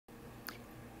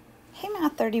Hey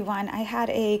Math 31, I had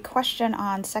a question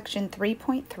on section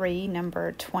 3.3,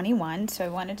 number 21, so I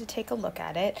wanted to take a look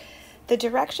at it. The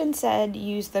direction said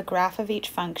use the graph of each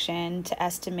function to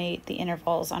estimate the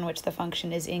intervals on which the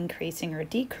function is increasing or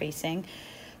decreasing.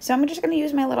 So I'm just going to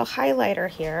use my little highlighter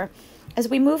here. As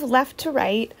we move left to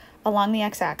right along the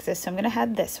x-axis, so I'm going to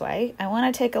head this way, I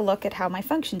want to take a look at how my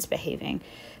function's behaving.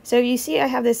 So you see I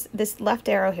have this left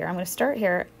arrow here. I'm going to start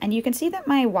here, and you can see that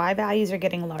my y values are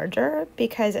getting larger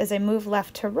because as I move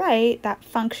left to right, that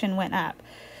function went up.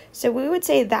 So we would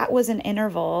say that was an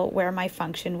interval where my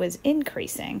function was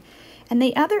increasing. And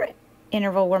the other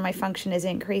interval where my function is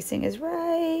increasing is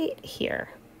right here.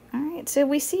 All right, so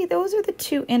we see those are the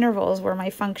two intervals where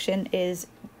my function is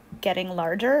getting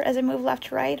larger as I move left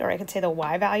to right, or I could say the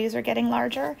y values are getting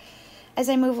larger as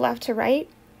I move left to right.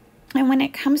 And when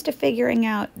it comes to figuring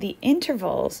out the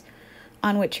intervals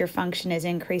on which your function is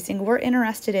increasing, we're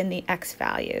interested in the x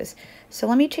values. So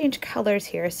let me change colors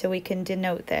here so we can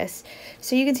denote this.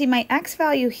 So you can see my x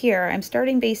value here, I'm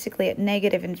starting basically at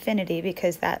negative infinity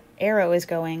because that arrow is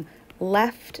going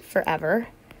left forever,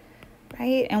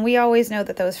 right? And we always know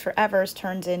that those forevers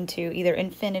turns into either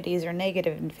infinities or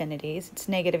negative infinities. It's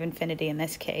negative infinity in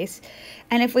this case.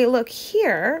 And if we look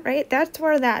here, right, that's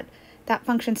where that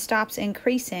function stops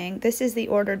increasing. This is the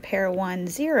ordered pair 1,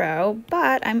 0,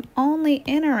 but I'm only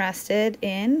interested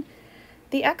in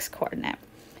the x-coordinate.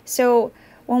 So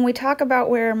when we talk about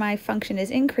where my function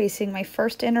is increasing, my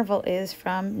first interval is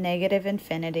from negative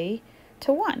infinity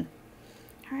to 1.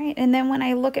 All right, and then when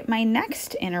I look at my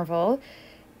next interval,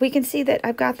 we can see that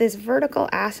I've got this vertical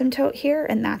asymptote here,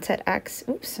 and that's at x.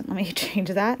 Oops, let me change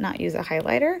that, not use a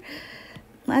highlighter.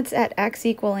 That's at x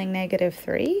equaling negative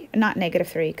 3, not negative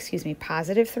 3, excuse me,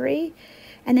 positive 3.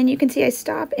 And then you can see I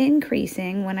stop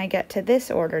increasing when I get to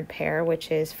this ordered pair, which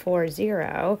is 4,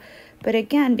 0. But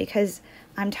again, because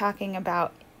I'm talking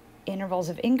about intervals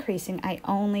of increasing, I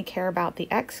only care about the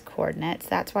x coordinates.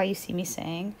 That's why you see me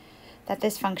saying that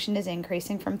this function is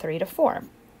increasing from 3 to 4.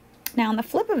 Now on the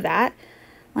flip of that,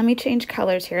 let me change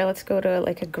colors here. Let's go to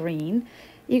like a green.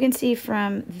 You can see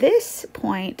from this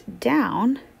point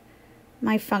down,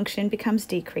 my function becomes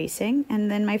decreasing, and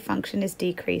then my function is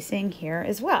decreasing here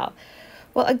as well.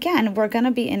 Well, again, we're going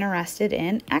to be interested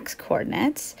in x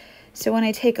coordinates. So when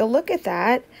I take a look at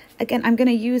that, again, I'm going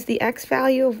to use the x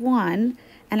value of 1,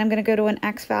 and I'm going to go to an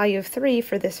x value of 3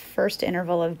 for this first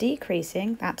interval of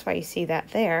decreasing. That's why you see that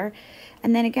there.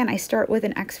 And then again, I start with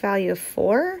an x value of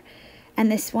 4,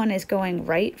 and this one is going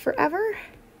right forever.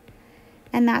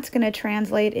 And that's going to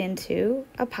translate into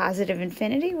a positive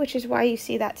infinity, which is why you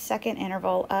see that second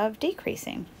interval of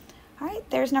decreasing. All right,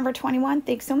 there's number 21.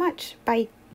 Thanks so much. Bye.